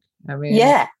dynamic. I mean,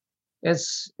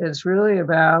 it's really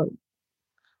about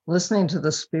listening to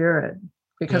the Spirit,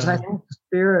 because I think the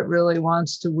Spirit really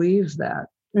wants to weave that.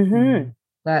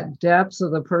 That depth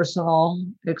of the personal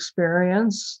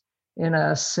experience in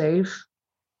a safe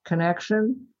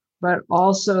connection, but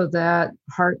also that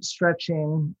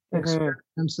heart-stretching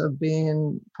experience of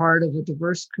being part of a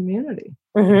diverse community.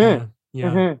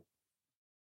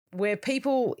 Where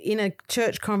people in a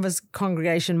church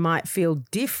congregation might feel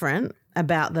different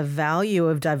about the value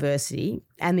of diversity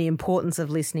and the importance of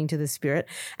listening to the Spirit,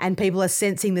 and people are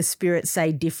sensing the Spirit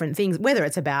say different things, whether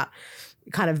it's about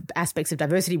kind of aspects of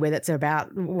diversity, whether it's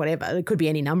about whatever, it could be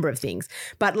any number of things.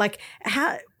 But like,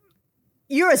 how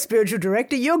you're a spiritual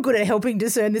director, you're good at helping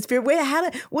discern the Spirit.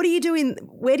 How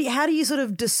do you sort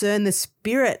of discern the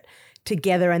Spirit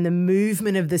together and the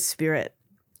movement of the Spirit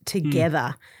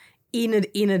together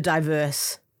in a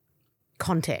diverse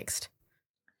context?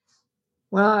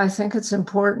 Well, I think it's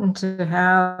important to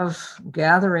have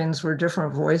gatherings where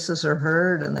different voices are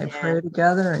heard and they pray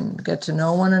together and get to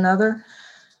know one another.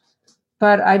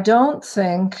 But I don't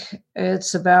think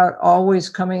it's about always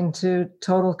coming to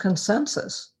total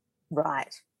consensus.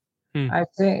 Right. I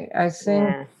think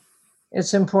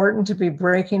it's important to be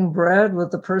breaking bread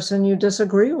with the person you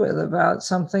disagree with about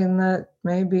something that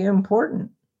may be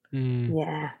important.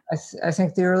 Yeah. I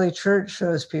think the early church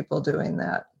shows people doing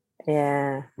that.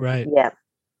 Yeah. Right.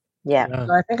 Yeah.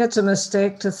 So I think it's a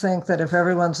mistake to think that if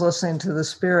everyone's listening to the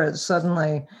Spirit,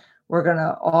 suddenly we're going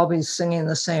to all be singing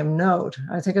the same note.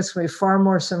 I think it's going to be far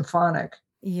more symphonic.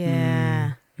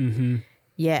 Yeah.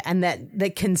 Yeah, and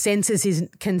that consensus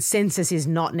is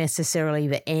not necessarily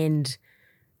the end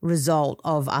result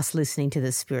of us listening to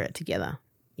the Spirit together.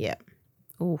 Yeah.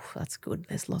 Oh, that's good.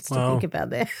 There's lots to think about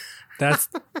there. That's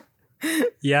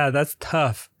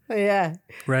tough. Yeah.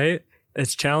 Right?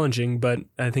 It's challenging, but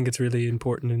I think it's really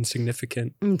important and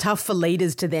significant. Tough for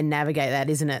leaders to then navigate that,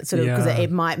 isn't it? Sort of, because it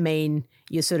might mean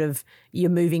you're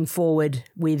moving forward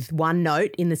with one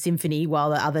note in the symphony while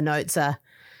the other notes are,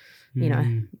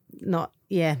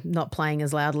 not playing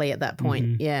as loudly at that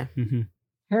point. Yeah.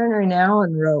 Henry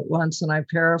Nouwen wrote once, and I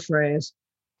paraphrase,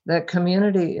 that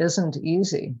community isn't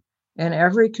easy. In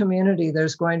every community,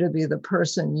 there's going to be the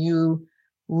person you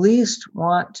least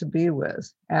want to be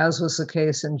with, as was the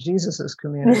case in Jesus's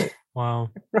community. Wow.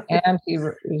 And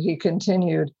he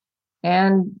continued,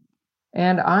 and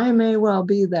I may well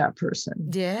be that person.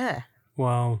 Yeah.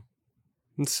 Wow.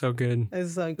 It's so good.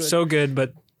 It's so good. So good,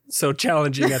 but so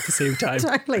challenging at the same time.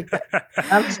 Totally.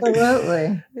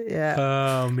 Absolutely. Yeah.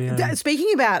 Oh, man.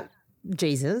 Speaking about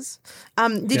Jesus,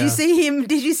 did you see him?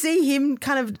 Did you see him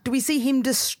do we see him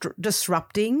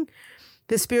disrupting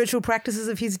the spiritual practices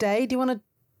of his day? Do you want to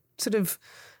sort of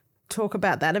talk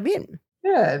about that a bit?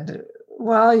 Good.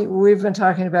 Well, we've been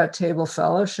talking about table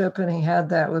fellowship, and he had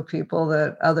that with people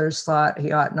that others thought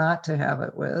he ought not to have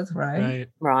it with, right?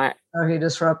 Right. So he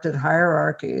disrupted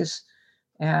hierarchies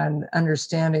and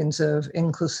understandings of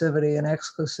inclusivity and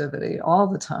exclusivity all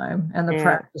the time, and the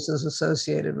practices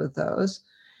associated with those.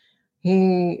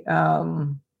 He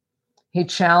He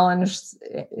challenged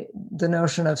the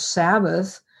notion of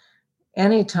Sabbath,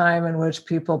 any time in which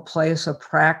people place a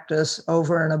practice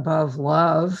over and above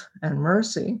love and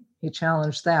mercy. He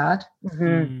challenged that.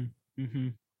 Mm-hmm.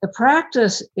 The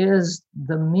practice is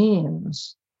the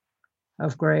means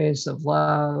of grace, of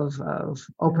love, of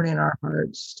opening our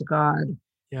hearts to God.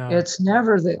 Yeah. It's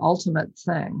never the ultimate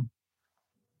thing.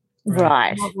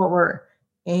 Right. It's not what we're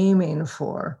aiming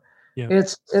for. Yeah.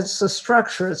 It's the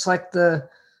structure. It's like the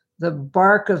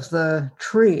bark of the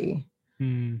tree.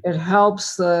 It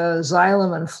helps the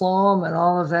xylem and phloem and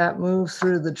all of that move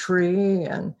through the tree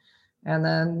and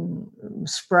then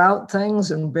sprout things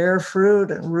and bear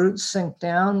fruit and roots sink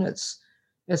down. It's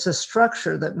a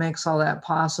structure that makes all that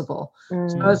possible.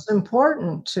 So it's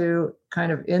important to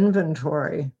kind of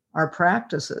inventory our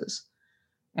practices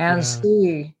and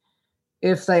see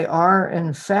if they are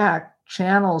in fact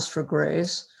channels for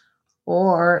grace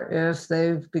or if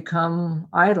they've become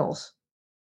idols.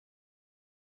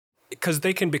 Because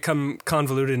they can become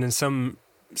convoluted in some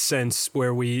sense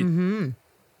where we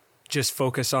just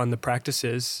focus on the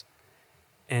practices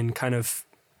and kind of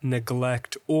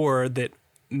neglect, or that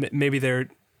maybe they're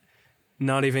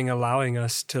not even allowing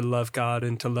us to love God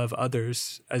and to love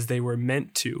others as they were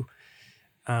meant to.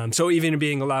 So even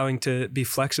being allowing to be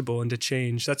flexible and to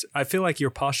change, I feel like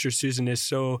your posture, Susan, is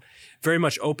so very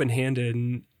much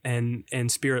open-handed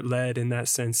and spirit-led in that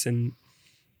sense. And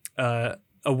a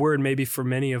word maybe for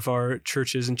many of our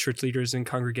churches and church leaders and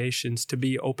congregations to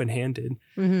be open-handed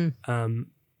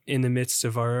in the midst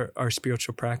of our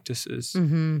spiritual practices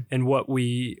and what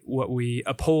we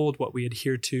uphold, what we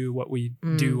adhere to, what we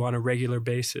do on a regular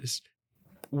basis.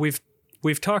 We've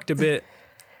talked a bit,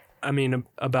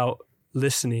 about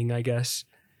listening, I guess.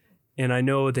 And I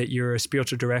know that you're a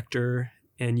spiritual director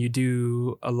and you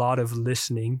do a lot of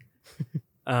listening.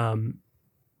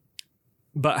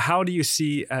 But how do you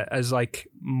see as like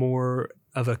more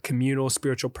of a communal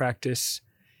spiritual practice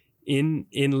in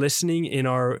listening in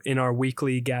our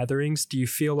weekly gatherings? Do you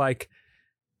feel like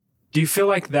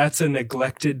that's a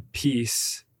neglected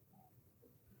piece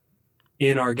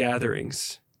in our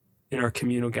gatherings, in our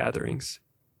communal gatherings?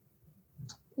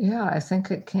 Yeah, I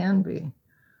think it can be.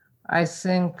 I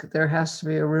think there has to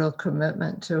be a real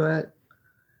commitment to it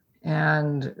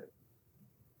and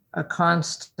a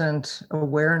constant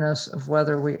awareness of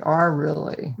whether we are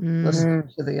really listening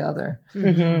to the other.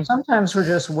 Sometimes we're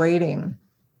just waiting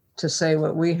to say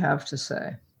what we have to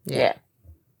say. Yeah.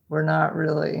 We're not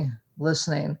really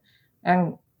listening.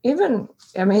 And even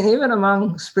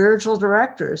among spiritual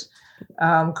directors,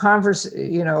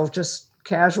 just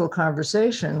casual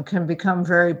conversation can become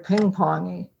very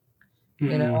ping-pongy,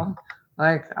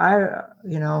 like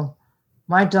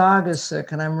my dog is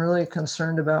sick and I'm really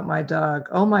concerned about my dog.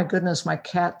 Oh my goodness, my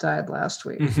cat died last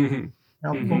week. Boom,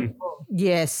 boom.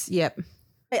 Yes, yep.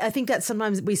 I think that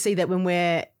sometimes we see that when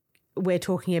we're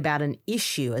talking about an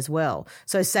issue as well.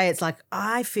 So say it's like,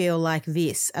 I feel like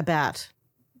this about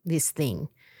this thing.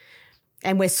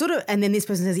 And and then this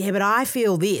person says, yeah, but I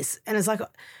feel this. And it's like,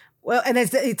 well, and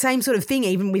it's the same sort of thing,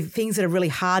 even with things that are really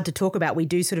hard to talk about. We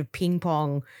do sort of ping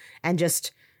pong and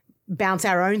just bounce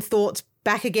our own thoughts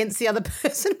back against the other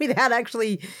person without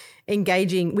actually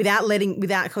engaging, without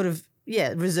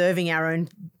reserving our own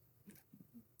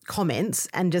comments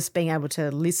and just being able to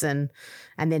listen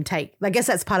and then take. I guess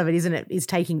that's part of it, isn't it? Is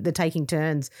taking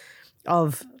turns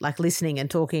of like listening and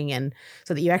talking, and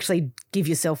so that you actually give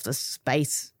yourself the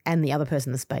space and the other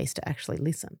person the space to actually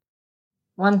listen.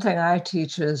 One thing I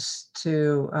teach is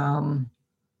to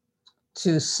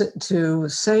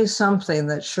say something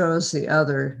that shows the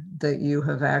other that you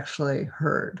have actually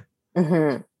heard.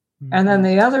 And then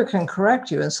the other can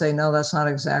correct you and say, no, that's not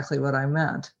exactly what I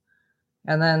meant.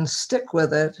 And then stick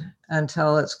with it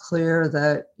until it's clear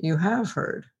that you have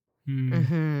heard.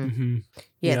 Yeah,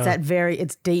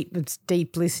 it's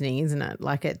deep listening, isn't it?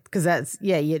 Like it, because that's,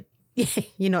 you're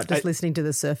not just listening to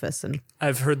the surface. And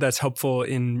I've heard that's helpful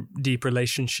in deep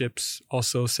relationships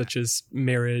also, such as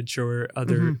marriage or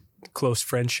other close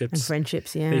friendships. And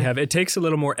friendships, yeah. It takes a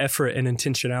little more effort and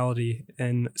intentionality.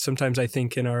 And sometimes I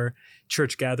think in our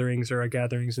church gatherings or our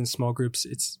gatherings in small groups,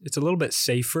 it's a little bit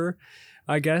safer,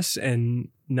 I guess, and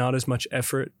not as much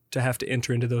effort to have to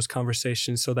enter into those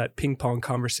conversations. So that ping pong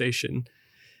conversation,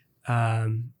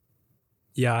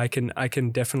 I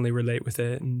can definitely relate with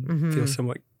it and feel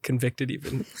somewhat convicted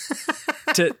even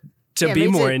to be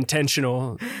more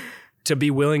intentional, to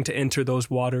be willing to enter those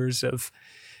waters of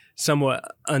somewhat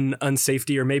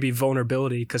unsafety or maybe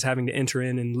vulnerability, because having to enter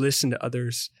in and listen to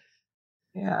others.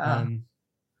 Yeah.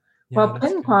 Well,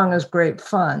 ping pong is great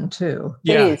fun too.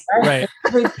 Yeah, It is. right.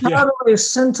 It's totally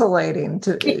scintillating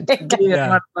to be in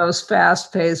one of those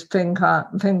fast-paced ping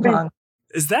pong.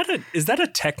 Is that a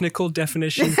technical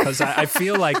definition? Because I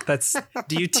feel like that's.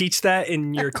 Do you teach that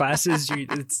in your classes?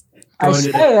 I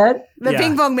say it. The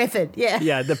ping pong method. Yeah.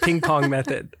 Yeah, the ping pong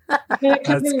method. It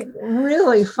can be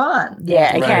really fun.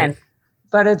 Yeah, it can.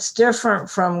 But it's different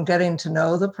from getting to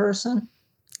know the person.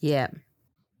 Yeah.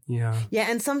 Yeah. Yeah,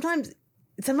 and sometimes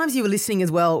you were listening as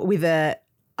well with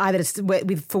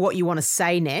for what you want to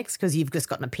say next because you've just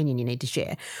got an opinion you need to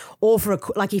share, or for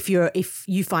if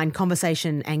you find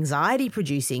conversation anxiety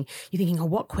producing, you're thinking, oh,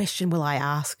 what question will I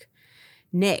ask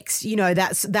next? You know,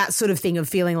 that's that sort of thing of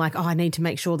feeling like, oh, I need to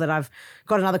make sure that I've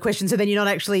got another question. So then you're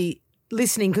not actually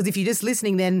listening, because if you're just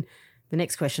listening, then the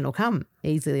next question will come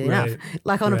easily enough,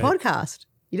 like on a podcast.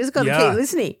 You just got to keep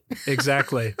listening.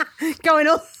 Exactly. Going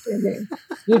on.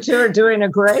 You two are doing a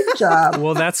great job.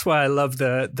 Well, that's why I love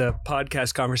the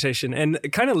podcast conversation. And it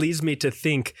kind of leads me to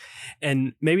think,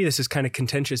 and maybe this is kind of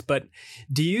contentious, but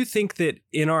do you think that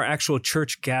in our actual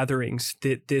church gatherings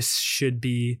that this should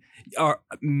be,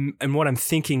 and what I'm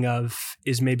thinking of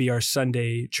is maybe our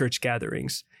Sunday church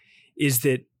gatherings, is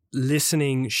that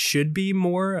listening should be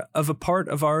more of a part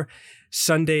of our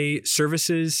Sunday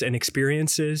services and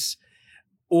experiences?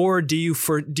 Or do you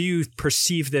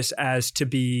perceive this as to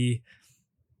be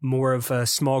more of a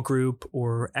small group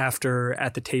or after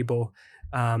at the table?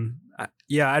 I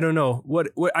don't know. What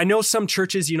I know some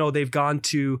churches, they've gone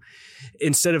to,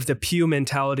 instead of the pew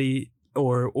mentality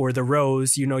or the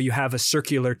rows, you have a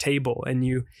circular table and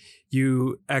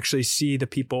you actually see the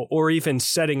people, or even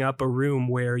setting up a room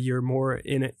where you're more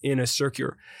in a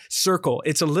circular circle.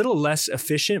 It's a little less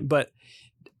efficient, but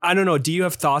I don't know. Do you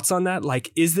have thoughts on that?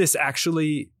 Like, is this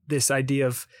actually this idea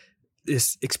of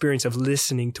this experience of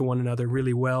listening to one another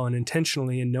really well and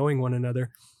intentionally and knowing one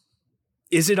another?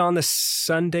 Is it on the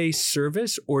Sunday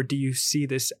service, or do you see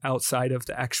this outside of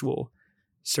the actual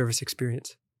service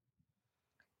experience?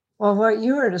 Well, what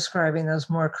you were describing,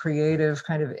 those more creative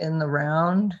kind of in the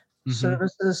round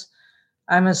services,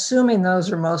 I'm assuming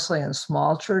those are mostly in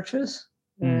small churches.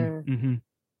 Mm-hmm.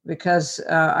 Because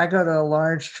I go to a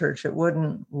large church. It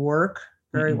wouldn't work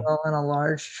very well in a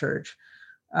large church.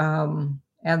 And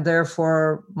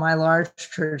therefore, my large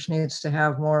church needs to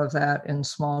have more of that in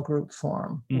small group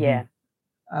form. Yeah.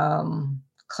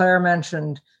 Claire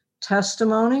mentioned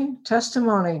testimony.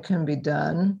 Testimony can be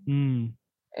done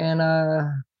in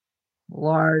a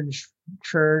large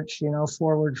church,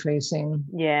 forward-facing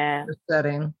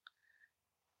setting.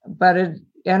 But it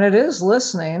is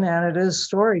listening and it is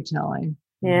storytelling.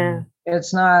 Yeah.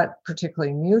 It's not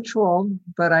particularly mutual,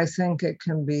 but I think it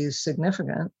can be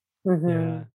significant.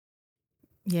 Mm-hmm.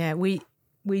 Yeah, we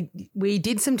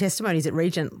did some testimonies at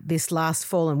Regent this last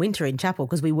fall and winter in chapel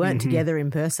because we weren't together in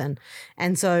person.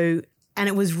 And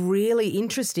it was really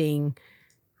interesting.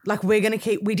 Like, we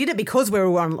did it because we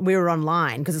were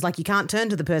online, because it's like you can't turn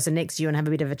to the person next to you and have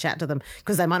a bit of a chat to them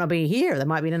because they might not be here, they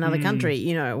might be in another country,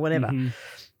 whatever.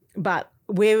 But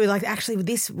we were like, actually, with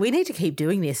this, we need to keep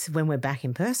doing this when we're back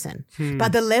in person.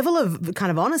 But the level of kind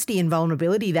of honesty and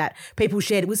vulnerability that people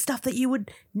shared was stuff that you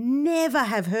would never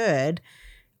have heard,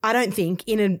 I don't think,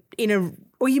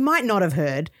 or you might not have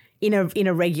heard in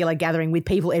a regular gathering with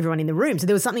everyone in the room. So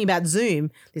there was something about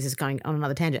Zoom. This is going on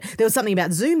another tangent. There was something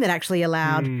about Zoom that actually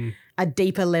allowed a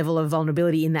deeper level of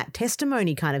vulnerability in that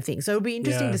testimony kind of thing. So it'll be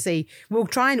interesting to see. We'll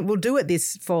do it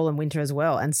this fall and winter as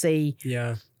well and see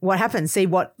what happens. See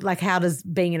how does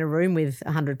being in a room with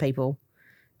 100 people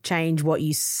change what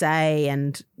you say,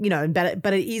 and but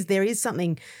there is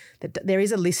something that there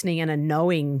is a listening and a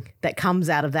knowing that comes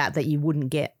out of that you wouldn't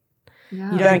get.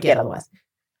 Yeah. You don't get otherwise.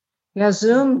 Yeah,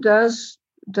 Zoom does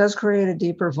create a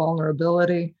deeper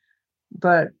vulnerability,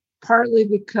 but partly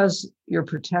because you're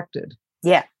protected.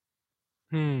 Yeah.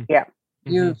 Yeah.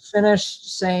 You finish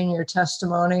saying your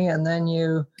testimony and then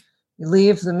you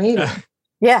leave the meeting.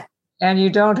 Yeah. And you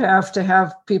don't have to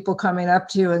have people coming up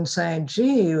to you and saying,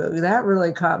 gee, that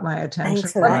really caught my attention.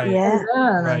 Thanks for that. Yeah.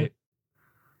 Right.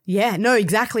 Yeah, no,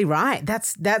 exactly right.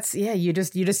 That's you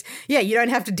don't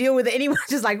have to deal with it anymore.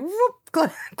 Just like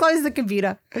whoop, close the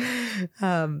computer.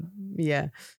 Yeah.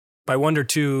 I wonder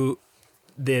too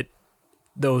that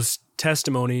those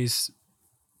testimonies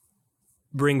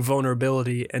bring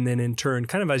vulnerability, and then in turn,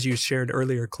 kind of as you shared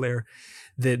earlier, Claire,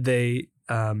 that they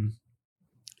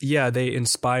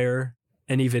inspire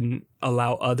and even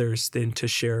allow others then to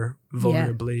share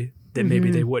vulnerably that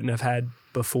maybe they wouldn't have had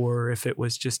before if it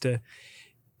was just a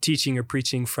teaching or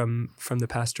preaching from the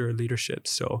pastor or leadership.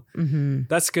 So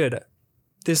that's good.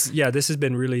 This has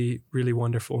been really, really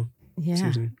wonderful.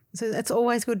 Susan. So it's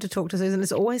always good to talk to Susan.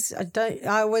 It's always I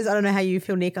don't know how you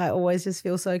feel, Nick. I always just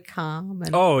feel so calm.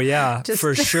 And oh yeah,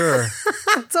 for sure.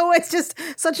 It's always just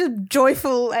such a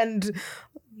joyful and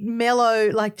mellow,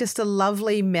 like just a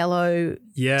lovely, mellow,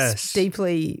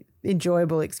 deeply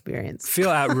enjoyable experience.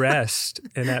 Feel at rest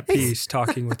and at peace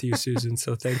talking with you, Susan.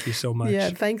 So thank you so much.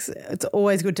 Yeah, thanks. It's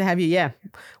always good to have you. Yeah.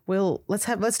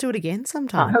 Let's do it again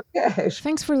sometime. Okay.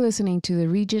 Thanks for listening to the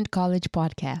Regent College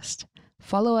podcast.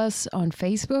 Follow us on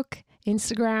Facebook,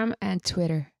 Instagram, and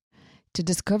Twitter. To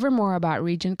discover more about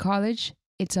Regent College,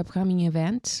 its upcoming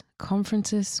events,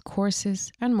 conferences,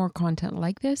 courses, and more content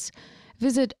like this,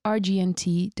 visit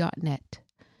rgnt.net.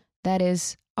 That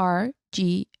is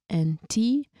rgnt.net.